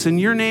 Jesus. In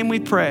your name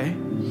we pray.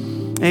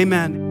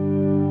 Amen.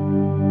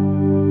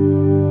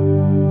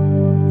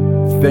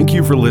 Thank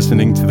you for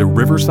listening to the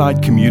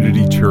Riverside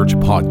Community Church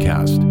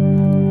podcast.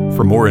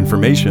 For more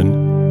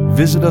information,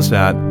 visit us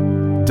at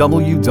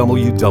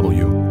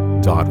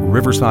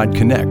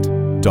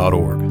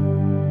www.riversideconnect.org.